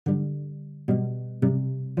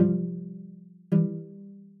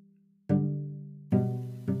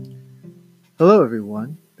Hello,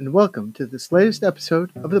 everyone, and welcome to this latest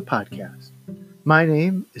episode of the podcast. My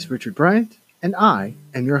name is Richard Bryant, and I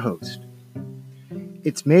am your host.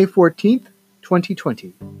 It's May 14th,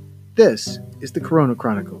 2020. This is the Corona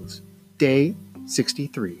Chronicles, Day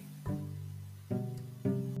 63.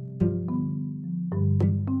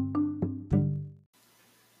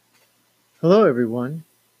 Hello, everyone.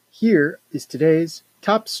 Here is today's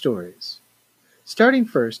top stories. Starting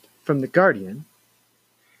first from The Guardian,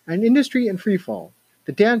 an industry in freefall,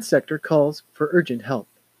 the dance sector calls for urgent help.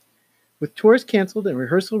 With tours canceled and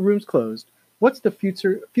rehearsal rooms closed, what's the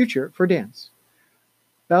future for dance?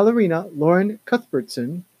 Ballerina Lauren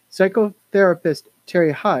Cuthbertson, psychotherapist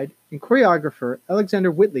Terry Hyde, and choreographer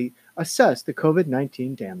Alexander Whitley assess the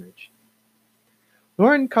COVID-19 damage.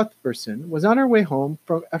 Lauren Cuthbertson was on her way home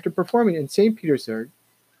after performing in St. Petersburg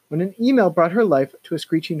when an email brought her life to a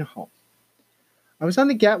screeching halt. I was on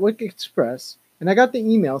the Gatwick Express, and I got the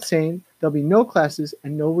email saying there'll be no classes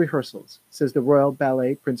and no rehearsals, says the Royal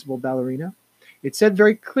Ballet principal ballerina. It said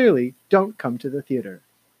very clearly, don't come to the theater.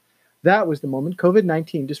 That was the moment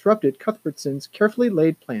COVID-19 disrupted Cuthbertson's carefully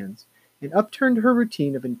laid plans and upturned her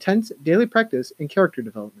routine of intense daily practice and character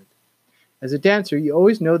development. As a dancer, you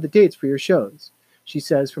always know the dates for your shows, she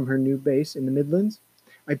says from her new base in the Midlands.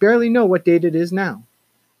 I barely know what date it is now.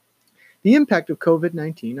 The impact of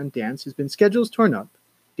COVID-19 on dance has been schedules torn up,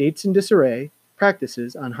 dates in disarray,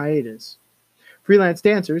 practices on hiatus. Freelance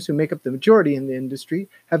dancers, who make up the majority in the industry,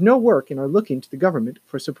 have no work and are looking to the government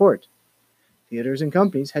for support. Theaters and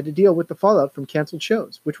companies had to deal with the fallout from canceled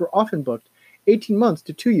shows, which were often booked 18 months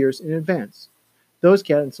to 2 years in advance. Those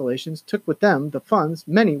cancellations took with them the funds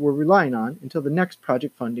many were relying on until the next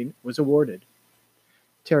project funding was awarded.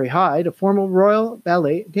 Terry Hyde, a former Royal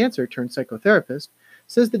Ballet dancer turned psychotherapist,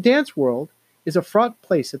 says the dance world is a fraught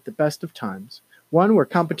place at the best of times, one where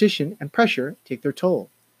competition and pressure take their toll.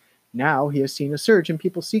 Now he has seen a surge in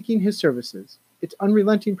people seeking his services. It's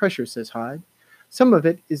unrelenting pressure, says Hyde. Some of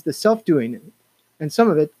it is the self-doing, and some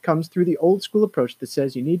of it comes through the old-school approach that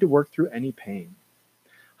says you need to work through any pain.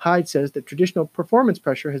 Hyde says that traditional performance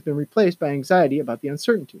pressure has been replaced by anxiety about the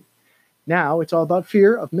uncertainty. Now it's all about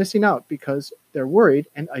fear of missing out because they're worried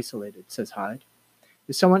and isolated, says Hyde.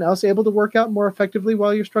 Is someone else able to work out more effectively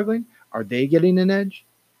while you're struggling? Are they getting an edge?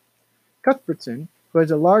 Cuthbertson, who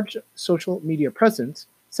has a large social media presence,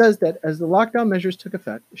 says that as the lockdown measures took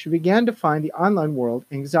effect, she began to find the online world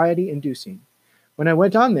anxiety-inducing. When I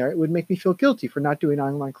went on there, it would make me feel guilty for not doing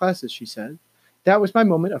online classes, she said. That was my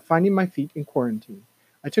moment of finding my feet in quarantine.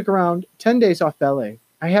 I took around 10 days off ballet.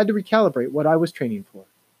 I had to recalibrate what I was training for.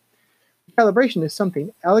 Recalibration is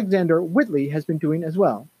something Alexander Whitley has been doing as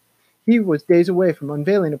well. He was days away from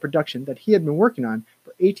unveiling a production that he had been working on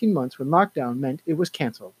for 18 months when lockdown meant it was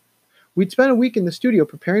canceled. We'd spent a week in the studio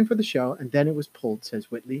preparing for the show, and then it was pulled,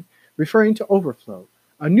 says Whitley, referring to Overflow,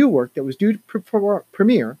 a new work that was due to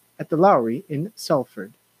premiere at the Lowry in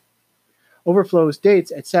Salford. Overflow's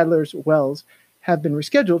dates at Sadler's Wells have been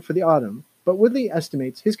rescheduled for the autumn, but Whitley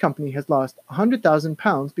estimates his company has lost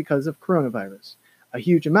 £100,000 because of coronavirus, a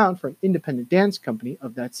huge amount for an independent dance company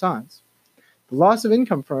of that size. The loss of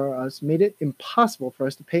income for us made it impossible for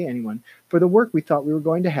us to pay anyone for the work we thought we were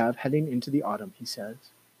going to have heading into the autumn, he says.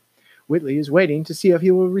 Whitley is waiting to see if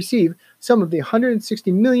he will receive some of the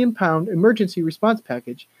 £160 million emergency response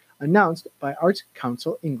package announced by Arts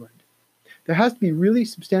Council England. There has to be really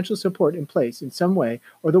substantial support in place in some way,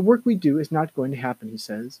 or the work we do is not going to happen, he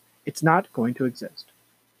says. It's not going to exist.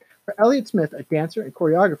 For Elliot Smith, a dancer and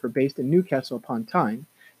choreographer based in Newcastle upon Tyne,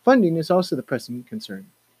 funding is also the pressing concern.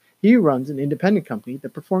 He runs an independent company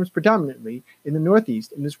that performs predominantly in the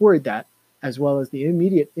Northeast and is worried that, as well as the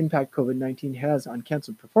immediate impact COVID-19 has on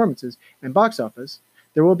canceled performances and box office,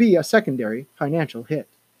 there will be a secondary financial hit.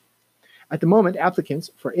 At the moment, applicants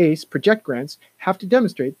for ACE project grants have to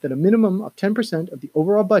demonstrate that a minimum of 10% of the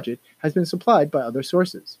overall budget has been supplied by other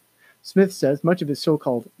sources. Smith says much of his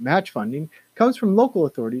so-called match funding comes from local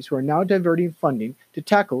authorities who are now diverting funding to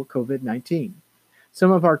tackle COVID-19.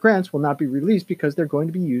 Some of our grants will not be released because they're going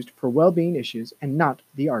to be used for well-being issues and not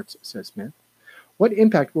the arts, says Smith. What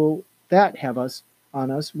impact will that have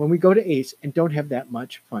on us when we go to ACE and don't have that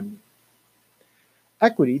much funding?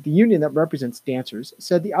 Equity, the union that represents dancers,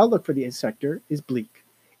 said the outlook for the sector is bleak,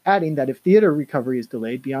 adding that if theater recovery is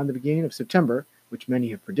delayed beyond the beginning of September, which many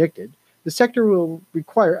have predicted, the sector will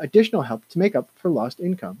require additional help to make up for lost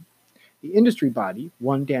income. The industry body,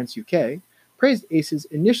 One Dance UK, praised ACE's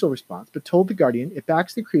initial response but told The Guardian it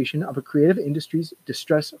backs the creation of a creative industries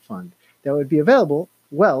distress fund that would be available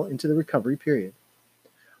well into the recovery period.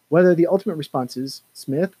 Whether the ultimate response is,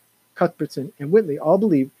 Smith, Cuthbertson, and Whitley all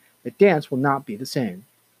believe that dance will not be the same.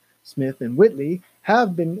 Smith and Whitley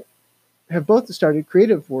have have both started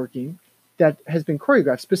creative working that has been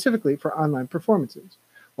choreographed specifically for online performances,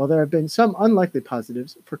 while there have been some unlikely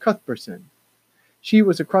positives for Cuthbertson. She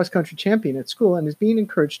was a cross-country champion at school and is being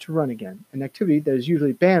encouraged to run again, an activity that is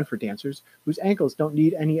usually banned for dancers whose ankles don't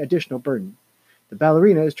need any additional burden. The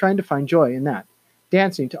ballerina is trying to find joy in that,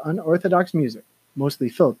 dancing to unorthodox music, mostly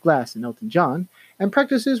Philip Glass and Elton John, and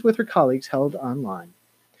practices with her colleagues held online.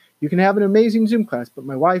 You can have an amazing Zoom class, but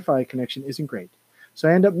my Wi-Fi connection isn't great, so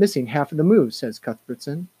I end up missing half of the moves, says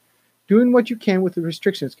Cuthbertson. Doing what you can with the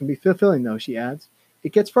restrictions can be fulfilling, though, she adds.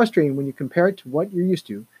 It gets frustrating when you compare it to what you're used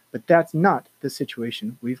to, but that's not the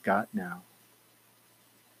situation we've got now.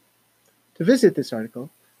 To visit this article,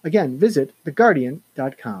 again, visit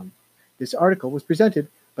theguardian.com. This article was presented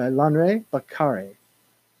by Lanre Bakare.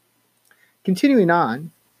 Continuing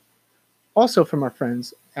on, also from our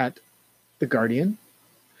friends at The Guardian,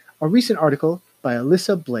 a recent article by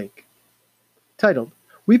Alyssa Blake, titled,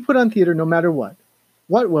 "We Put on Theatre No Matter What.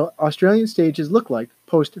 What Will Australian Stages Look Like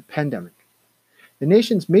Post-Pandemic?" The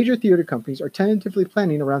nation's major theatre companies are tentatively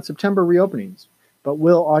planning around September reopenings, but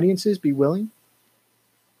will audiences be willing?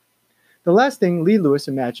 The last thing Lee Lewis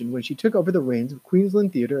imagined when she took over the reins of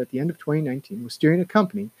Queensland Theatre at the end of 2019 was steering a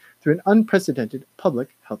company through an unprecedented public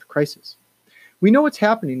health crisis. We know what's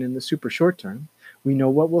happening in the super short term. We know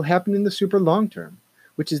what will happen in the super long term,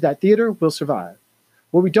 which is that theatre will survive.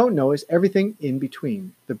 What we don't know is everything in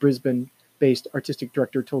between, the Brisbane-based artistic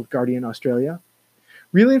director told Guardian Australia.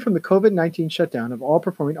 Reeling from the COVID-19 shutdown of all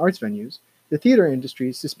performing arts venues, the theatre industry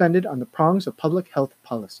is suspended on the prongs of public health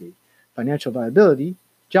policy, financial viability,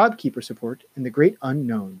 job keeper support, and the great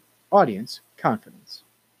unknown, audience confidence.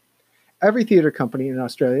 Every theatre company in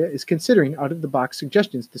Australia is considering out-of-the-box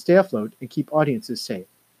suggestions to stay afloat and keep audiences safe.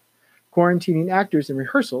 Quarantining actors in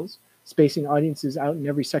rehearsals, spacing audiences out in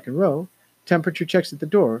every second row, temperature checks at the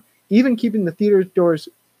door, even keeping the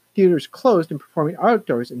theaters closed and performing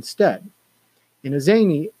outdoors instead. In a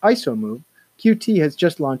zany ISO move, QT has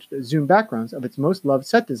just launched Zoom backgrounds of its most loved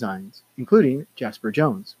set designs, including Jasper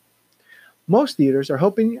Jones. Most theaters are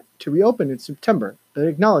hoping to reopen in September, but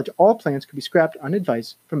acknowledge all plans could be scrapped on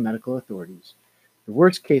advice from medical authorities. The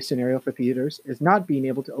worst-case scenario for theaters is not being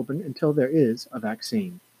able to open until there is a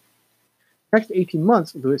vaccine. The next 18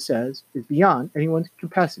 months, Lewis says, is beyond anyone's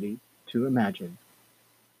capacity to imagine.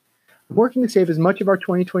 I'm working to save as much of our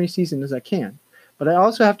 2020 season as I can, but I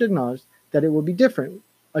also have to acknowledge that it will be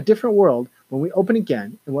a different world when we open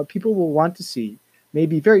again, and what people will want to see may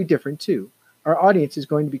be very different too. Our audience is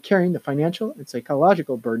going to be carrying the financial and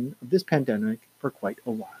psychological burden of this pandemic for quite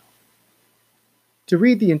a while. To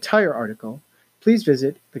read the entire article, please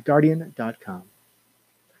visit theguardian.com.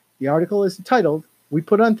 The article is titled, "We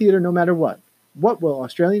Put on Theatre No Matter What. What Will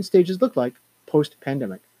Australian Stages Look Like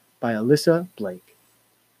Post-Pandemic?" by Alyssa Blake.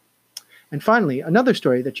 And finally, another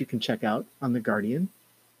story that you can check out on The Guardian,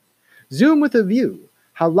 Zoom with a View,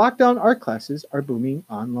 How Lockdown Art Classes Are Booming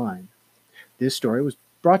Online. This story was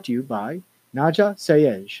brought to you by Naja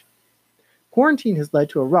Sayej. Quarantine has led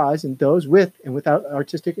to a rise in those with and without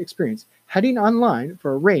artistic experience heading online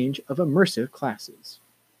for a range of immersive classes.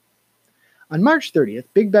 On March 30th,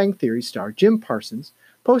 Big Bang Theory star Jim Parsons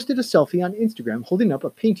posted a selfie on Instagram holding up a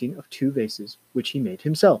painting of two vases, which he made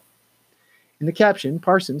himself. In the caption,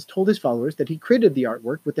 Parsons told his followers that he created the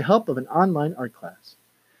artwork with the help of an online art class.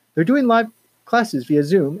 They're doing live classes via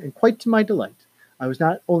Zoom, and quite to my delight, I was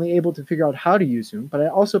not only able to figure out how to use Zoom, but I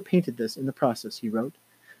also painted this in the process, he wrote.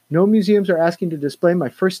 No museums are asking to display my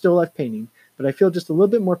first still life painting, but I feel just a little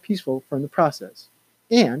bit more peaceful from the process.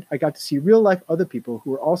 And I got to see real-life other people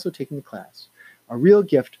who are also taking the class. A real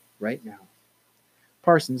gift right now.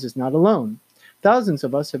 Parsons is not alone. Thousands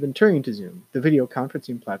of us have been turning to Zoom, the video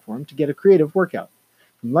conferencing platform, to get a creative workout.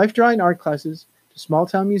 From life-drawing art classes to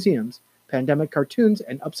small-town museums, pandemic cartoons,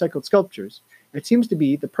 and upcycled sculptures, it seems to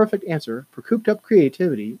be the perfect answer for cooped-up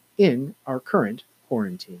creativity in our current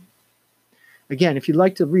quarantine. Again, if you'd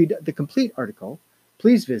like to read the complete article,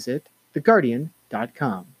 please visit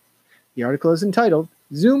theguardian.com. The article is entitled,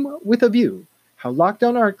 Zoom with a View, How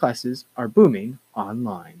Lockdown Art Classes Are Booming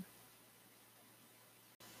Online.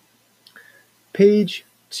 Page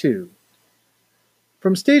 2.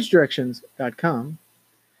 From StageDirections.com,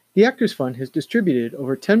 the Actors Fund has distributed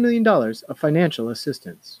over $10 million of financial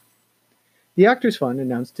assistance. The Actors Fund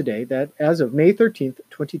announced today that as of May 13,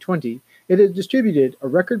 2020, it had distributed a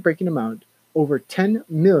record-breaking amount, over $10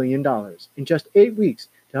 million, in just 8 weeks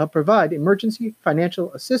to help provide emergency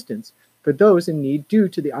financial assistance for those in need due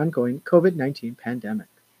to the ongoing COVID-19 pandemic.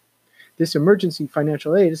 This emergency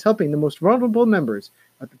financial aid is helping the most vulnerable members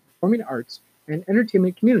of the performing arts and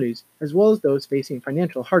entertainment communities, as well as those facing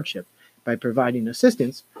financial hardship, by providing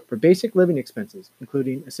assistance for basic living expenses,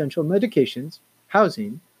 including essential medications,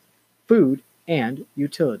 housing, food, and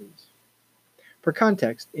utilities. For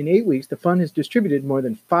context, in 8 weeks, the fund has distributed more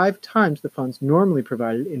than 5 times the funds normally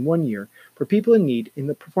provided in 1 year for people in need in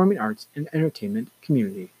the performing arts and entertainment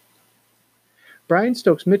community. Brian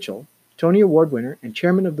Stokes Mitchell, Tony Award winner and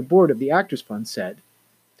chairman of the board of the Actors Fund, said,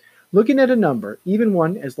 "Looking at a number, even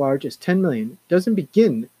one as large as 10 million, doesn't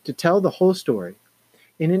begin to tell the whole story.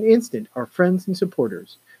 In an instant, our friends and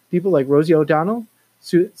supporters, people like Rosie O'Donnell,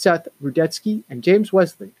 Seth Rudetsky, and James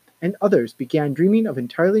Wesley, and others began dreaming of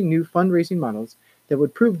entirely new fundraising models that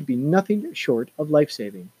would prove to be nothing short of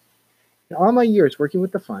life-saving. In all my years working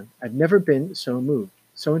with the fund, I've never been so moved,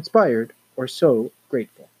 so inspired, or so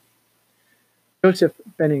grateful." Joseph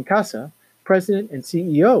Benincasa, president and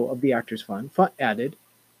CEO of the Actors Fund, added,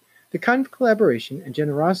 "The kind of collaboration and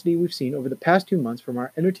generosity we've seen over the past 2 months from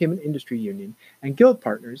our entertainment industry union and guild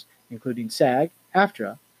partners, including SAG,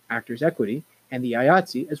 AFTRA, Actors Equity, and the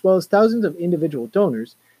IATSE, as well as thousands of individual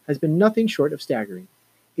donors, has been nothing short of staggering.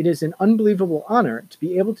 It is an unbelievable honor to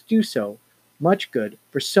be able to do so much good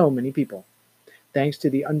for so many people. Thanks to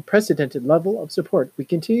the unprecedented level of support we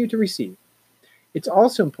continue to receive. It's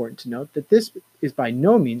also important to note that this is by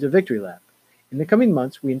no means a victory lap. In the coming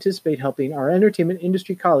months, we anticipate helping our entertainment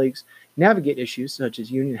industry colleagues navigate issues such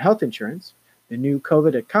as union health insurance, the new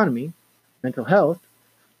COVID economy, mental health,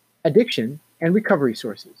 addiction and recovery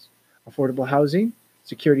sources, affordable housing,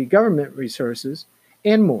 security government resources,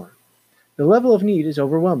 and more. The level of need is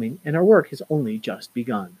overwhelming, and our work has only just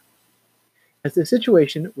begun." As the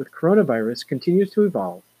situation with coronavirus continues to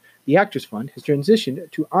evolve, the Actors Fund has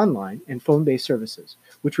transitioned to online and phone-based services,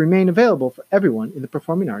 which remain available for everyone in the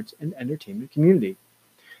performing arts and entertainment community.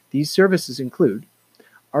 These services include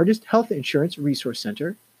Artist Health Insurance Resource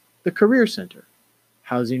Center, the Career Center,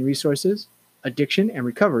 Housing Resources, Addiction and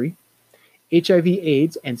Recovery,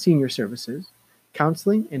 HIV/AIDS and Senior Services,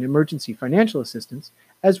 Counseling and Emergency Financial Assistance,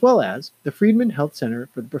 as well as the Friedman Health Center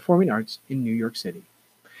for the Performing Arts in New York City.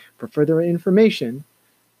 For further information,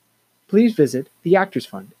 please visit the Actors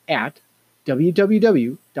Fund at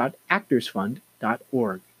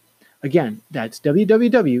www.actorsfund.org. Again, that's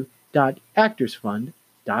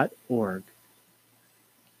www.actorsfund.org.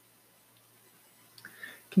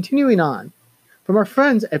 Continuing on, from our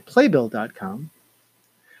friends at Playbill.com,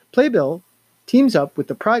 Playbill teams up with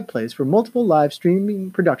the Pride Plays for multiple live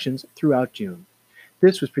streaming productions throughout June.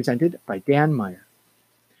 This was presented by Dan Meyer.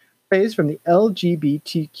 Plays from the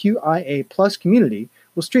LGBTQIA+ community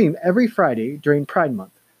will stream every Friday during Pride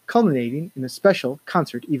Month, culminating in a special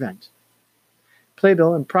concert event.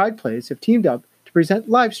 Playbill and Pride Plays have teamed up to present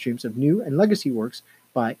live streams of new and legacy works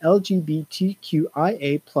by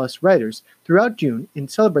LGBTQIA+ writers throughout June in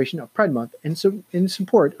celebration of Pride Month and in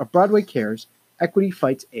support of Broadway Cares Equity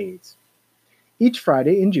Fights AIDS. Each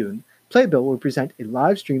Friday in June, Playbill will present a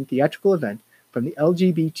live-stream theatrical event from the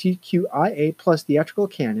LGBTQIA+ theatrical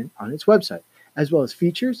canon on its website, as well as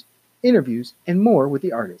features, interviews, and more with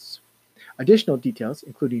the artists. Additional details,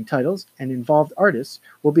 including titles and involved artists,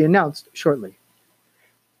 will be announced shortly.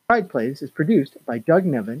 Pride Plays is produced by Doug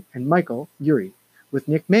Nevin and Michael Urie, with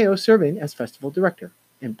Nick Mayo serving as festival director,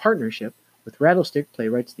 in partnership with Rattlestick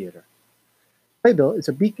Playwrights Theater. Playbill is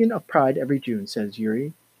a beacon of pride every June, says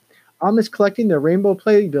Urie. I'm collecting their rainbow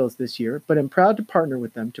playbills this year, but am proud to partner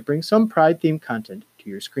with them to bring some Pride-themed content to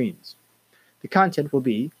your screens. The content will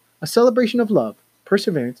be a celebration of love,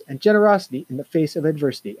 perseverance, and generosity in the face of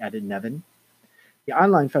adversity, added Nevin. The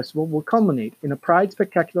online festival will culminate in a Pride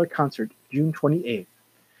Spectacular concert June 28th,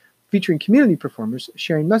 featuring community performers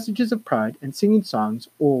sharing messages of pride and singing songs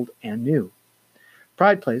old and new.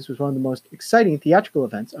 Pride Plays was one of the most exciting theatrical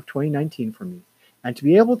events of 2019 for me, and to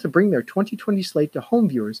be able to bring their 2020 slate to home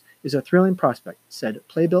viewers is a thrilling prospect, said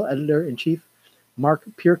Playbill Editor-in-Chief Mark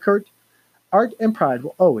Piercourt. Art and pride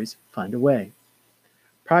will always find a way.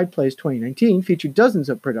 Pride Plays 2019 featured dozens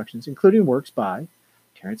of productions, including works by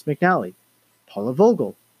Terrence McNally, Paula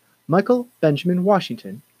Vogel, Michael Benjamin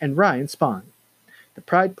Washington, and Ryan Spahn. The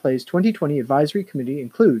Pride Plays 2020 Advisory Committee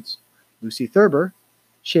includes Lucy Thurber,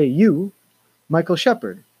 Shay Yu, Michael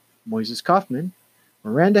Shepard, Moises Kaufman,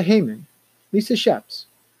 Miranda Heyman, Lisa Sheps,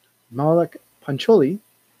 Malak Pancholi,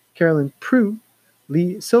 Carolyn Prue,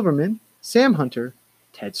 Lee Silverman, Sam Hunter,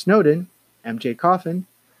 Ted Snowden, MJ Coffin,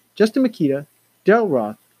 Justin Makita, Daryl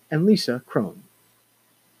Roth, and Lisa Crone.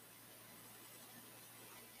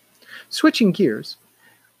 Switching gears,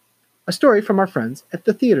 a story from our friends at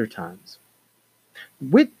the Theater Times.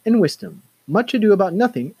 Wit and Wisdom, Much Ado About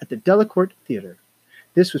Nothing at the Delacorte Theater.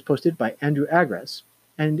 This was posted by Andrew Agras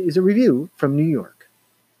and is a review from New York.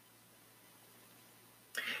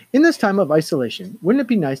 In this time of isolation, wouldn't it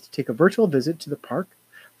be nice to take a virtual visit to the park?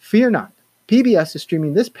 Fear not. PBS is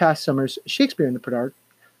streaming this past summer's Shakespeare in the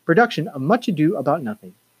production of Much Ado About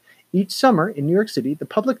Nothing. Each summer in New York City, the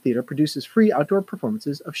Public Theater produces free outdoor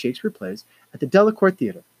performances of Shakespeare plays at the Delacorte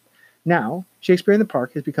Theater. Now, Shakespeare in the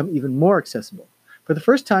Park has become even more accessible. For the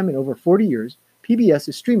first time in over 40 years, PBS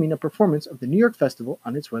is streaming a performance of the New York Festival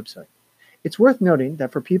on its website. It's worth noting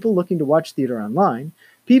that for people looking to watch theater online,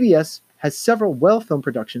 PBS has several well-filmed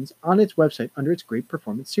productions on its website under its Great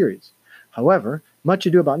Performance series. However, Much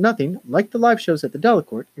Ado About Nothing, like the live shows at the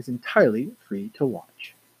Delacorte, is entirely free to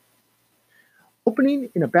watch. Opening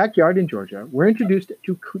in a backyard in Georgia, we're introduced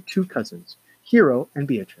to two cousins, Hero and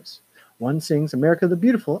Beatrice. One sings America the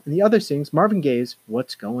Beautiful, and the other sings Marvin Gaye's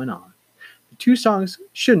What's Going On. The two songs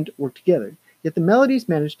shouldn't work together, yet the melodies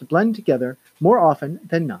manage to blend together more often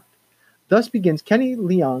than not. Thus begins Kenny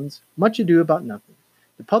Leon's Much Ado About Nothing,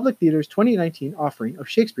 the Public Theater's 2019 offering of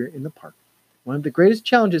Shakespeare in the Park. One of the greatest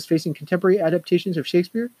challenges facing contemporary adaptations of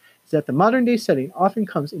Shakespeare is that the modern-day setting often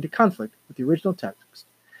comes into conflict with the original text.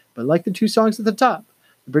 But like the two songs at the top,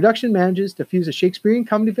 the production manages to fuse a Shakespearean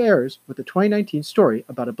comedy of errors with the 2019 story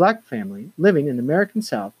about a black family living in the American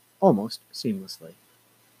South almost seamlessly.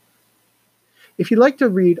 If you'd like to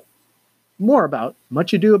read more about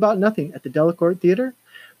Much Ado About Nothing at the Delacorte Theater,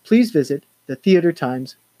 please visit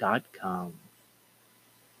thetheatertimes.com.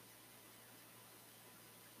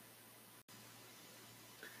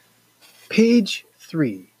 Page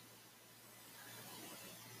 3.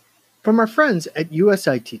 From our friends at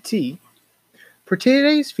USITT, for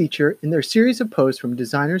today's feature in their series of posts from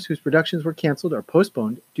designers whose productions were canceled or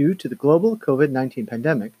postponed due to the global COVID-19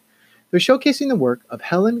 pandemic, they're showcasing the work of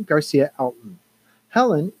Helen Garcia Alton.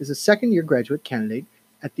 Helen is a second-year graduate candidate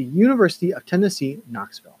at the University of Tennessee,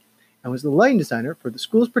 Knoxville, and was the lighting designer for the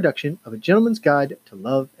school's production of A Gentleman's Guide to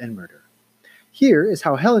Love and Murder. Here is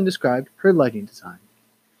how Helen described her lighting design.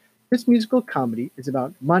 This musical comedy is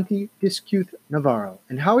about Monty Discute Navarro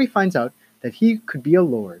and how he finds out that he could be a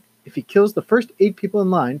lord if he kills the first 8 people in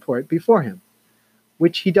line for it before him,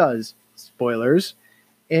 which he does, spoilers,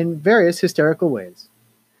 in various hysterical ways.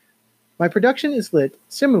 My production is lit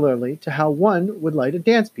similarly to how one would light a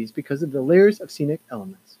dance piece because of the layers of scenic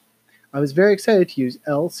elements. I was very excited to use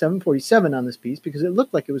L747 on this piece because it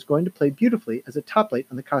looked like it was going to play beautifully as a top light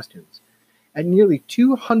on the costumes. At nearly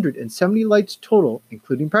 270 lights total,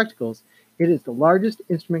 including practicals, it is the largest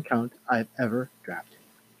instrument count I've ever drafted.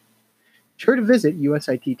 Be sure to visit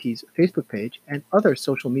USITT's Facebook page and other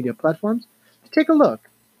social media platforms to take a look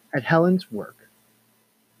at Helen's work.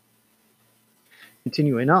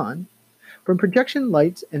 Continuing on, from projection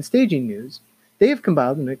lights and staging news, they have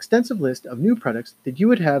compiled an extensive list of new products that you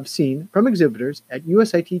would have seen from exhibitors at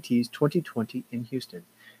USITT's 2020 in Houston,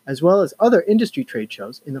 as well as other industry trade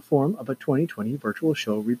shows in the form of a 2020 virtual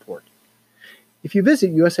show report. If you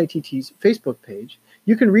visit USITT's Facebook page,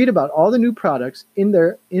 you can read about all the new products in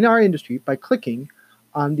our industry by clicking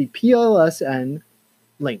on the PLSN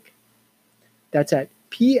link. That's at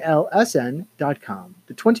plsn.com,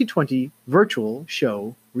 the 2020 virtual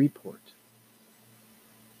show report.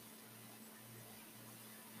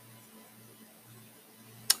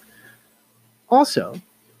 Also,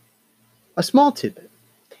 a small tidbit.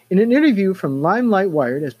 In an interview from Limelight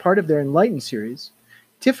Wired as part of their Enlighten series,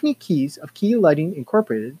 Tiffany Keys of Key Lighting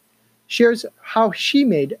Incorporated shares how she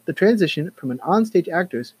made the transition from an onstage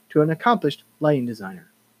actress to an accomplished lighting designer.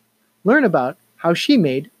 Learn about how she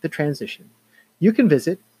made the transition. You can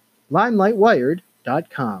visit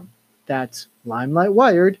limelightwired.com. That's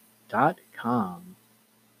limelightwired.com.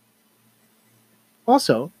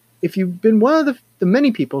 Also, if you've been one of the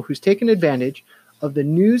many people who's taken advantage of the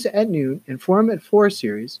News at Noon and Forum at 4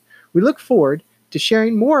 series, we look forward to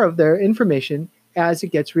sharing more of their information as it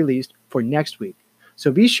gets released for next week.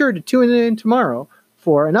 So be sure to tune in tomorrow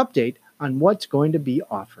for an update on what's going to be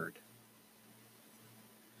offered.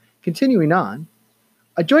 Continuing on,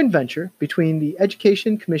 a joint venture between the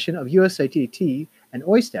Education Commission of USITT and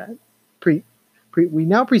OISTAT, we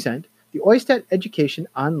now present the OISTAT Education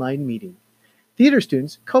Online Meeting, Theater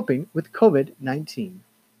Students Coping with COVID-19.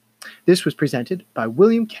 This was presented by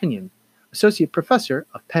William Kenyon, Associate Professor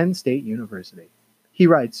of Penn State University. He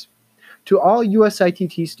writes, "To all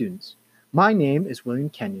USITT students, my name is William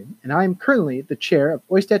Kenyon, and I am currently the chair of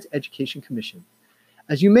OISTAT's Education Commission.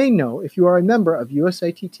 As you may know, if you are a member of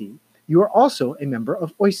USITT, you are also a member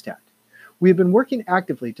of OISTAT. We have been working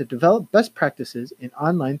actively to develop best practices in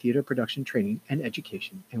online theater production training and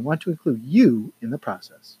education and want to include you in the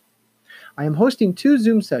process. I am hosting 2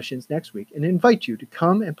 Zoom sessions next week and invite you to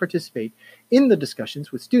come and participate in the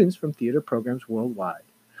discussions with students from theater programs worldwide.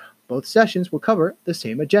 Both sessions will cover the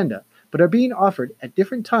same agenda, but are being offered at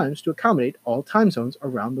different times to accommodate all time zones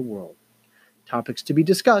around the world. Topics to be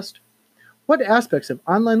discussed: what aspects of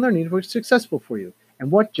online learning were successful for you,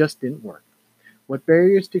 and what just didn't work? What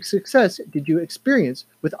barriers to success did you experience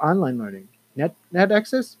with online learning? Net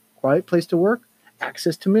access, quiet place to work,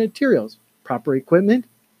 access to materials, proper equipment?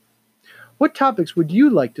 What topics would you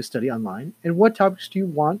like to study online, and what topics do you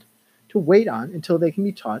want to wait on until they can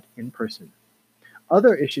be taught in person?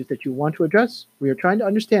 Other issues that you want to address? We are trying to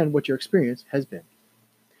understand what your experience has been.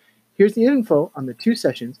 Here's the info on the 2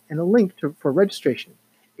 sessions and a link for registration.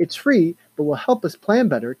 It's free, but will help us plan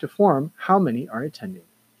better to form how many are attending.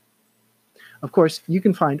 Of course, you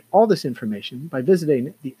can find all this information by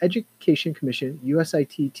visiting the Education Commission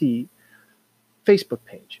USITT Facebook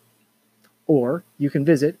page, or you can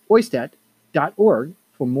visit oistat.org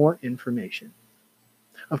for more information.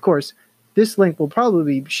 Of course, this link will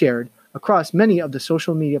probably be shared across many of the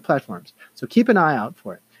social media platforms, so keep an eye out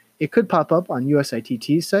for it. It could pop up on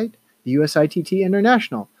USITT's site, the USITT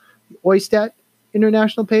International, the OISTAT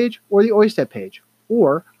International page, or the OISTAT page,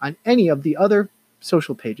 or on any of the other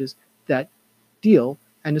social pages that deal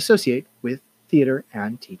and associate with theater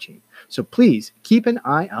and teaching. So please keep an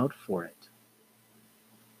eye out for it.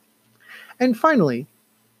 And finally,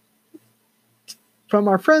 from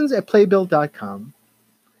our friends at Playbill.com,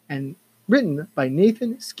 and written by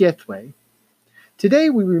Nathan Skethway, today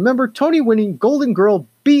we remember Tony-winning Golden Girl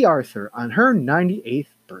Bea Arthur on her 98th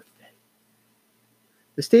birthday.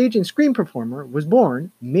 The stage and screen performer was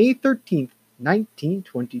born May 13th,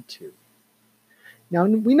 1922. Now,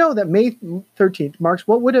 we know that May 13th marks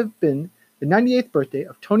what would have been the 98th birthday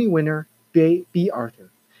of Tony winner Bea Arthur.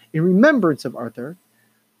 In remembrance of Arthur,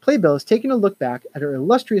 Playbill is taking a look back at her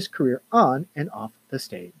illustrious career on and off the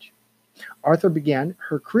stage. Arthur began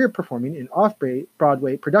her career performing in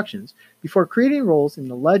off-Broadway productions before creating roles in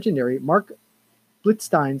the legendary Mark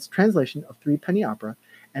Blitzstein's translation of Three Penny Opera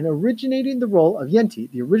and originating the role of Yenti,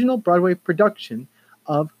 the original Broadway production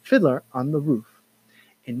of Fiddler on the Roof.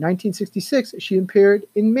 In 1966, she appeared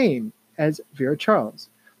in Mame as Vera Charles,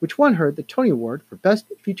 which won her the Tony Award for Best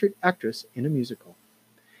Featured Actress in a Musical.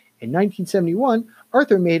 In 1971,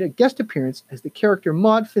 Arthur made a guest appearance as the character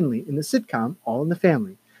Maud Finley in the sitcom All in the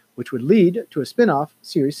Family, which would lead to a spin-off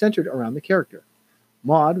series centered around the character.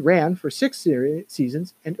 Maud ran for 6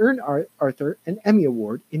 seasons and earned Arthur an Emmy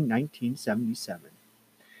Award in 1977.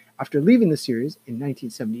 After leaving the series in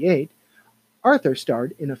 1978, Arthur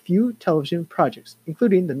starred in a few television projects,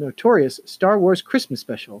 including the notorious Star Wars Christmas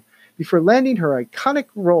special, before landing her iconic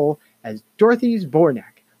role as Dorothy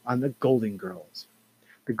Zbornak on The Golden Girls.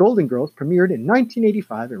 The Golden Girls premiered in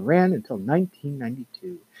 1985 and ran until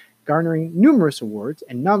 1992, garnering numerous awards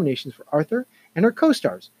and nominations for Arthur and her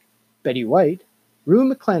co-stars, Betty White, Rue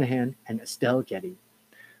McClanahan, and Estelle Getty.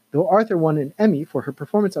 Though Arthur won an Emmy for her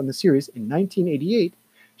performance on the series in 1988,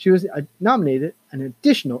 she was nominated an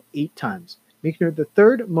additional 8 times, making her the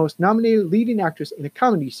 3rd most nominated leading actress in a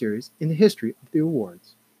comedy series in the history of the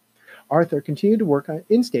awards. Arthur continued to work on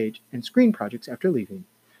in-stage and screen projects after leaving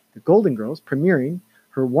The Golden Girls, premiering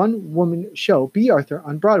her one-woman show Bea Arthur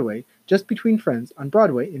on Broadway, Just Between Friends on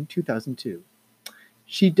Broadway in 2002.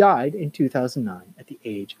 She died in 2009 at the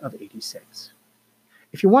age of 86.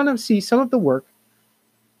 If you want to see some of the work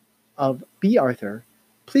of Bea Arthur,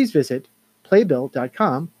 please visit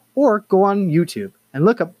playbill.com or go on YouTube and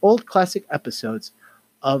look up old classic episodes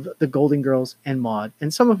of The Golden Girls and Maud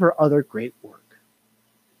and some of her other great work.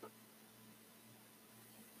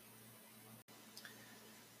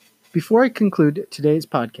 Before I conclude today's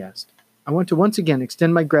podcast, I want to once again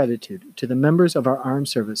extend my gratitude to the members of our armed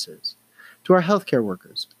services, to our healthcare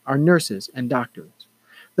workers, our nurses and doctors,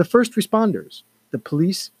 the first responders, the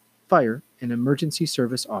police, fire, and emergency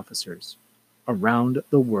service officers around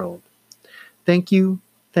the world. Thank you,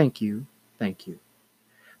 thank you, thank you.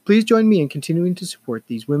 Please join me in continuing to support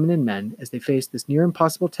these women and men as they face this near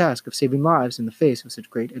impossible task of saving lives in the face of such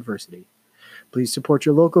great adversity. Please support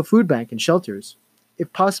your local food bank and shelters.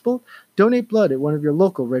 If possible, donate blood at one of your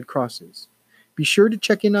local Red Crosses. Be sure to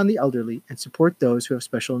check in on the elderly and support those who have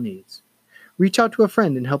special needs. Reach out to a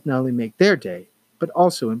friend and help not only make their day, but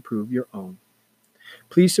also improve your own.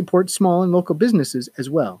 Please support small and local businesses as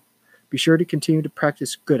well. Be sure to continue to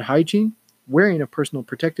practice good hygiene, wearing of personal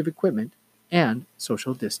protective equipment, and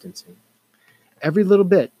social distancing. Every little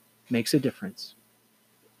bit makes a difference.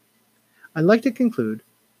 I'd like to conclude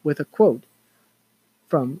with a quote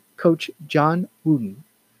from Coach John Wooden,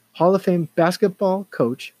 Hall of Fame basketball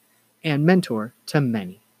coach and mentor to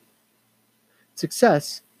many.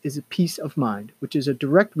 Success is a peace of mind, which is a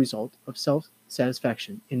direct result of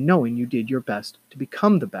self-satisfaction in knowing you did your best to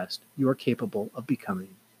become the best you are capable of becoming.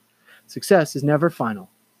 Success is never final.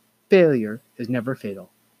 failure is never fatal.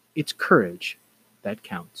 It's courage that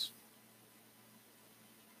counts.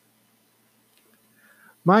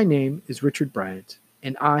 My name is Richard Bryant,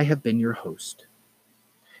 and I have been your host.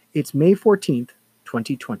 It's May 14th,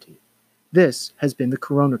 2020. This has been the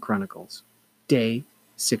Corona Chronicles, Day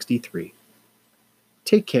 63.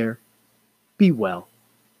 Take care, be well,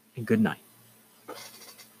 and good night.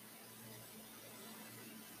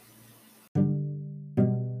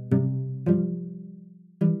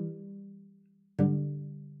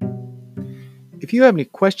 If you have any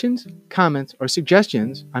questions, comments, or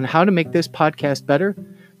suggestions on how to make this podcast better,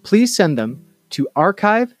 please send them to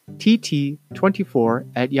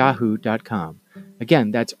archivett24@yahoo.com.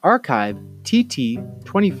 Again, that's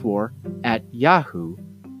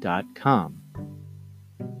archivett24@yahoo.com.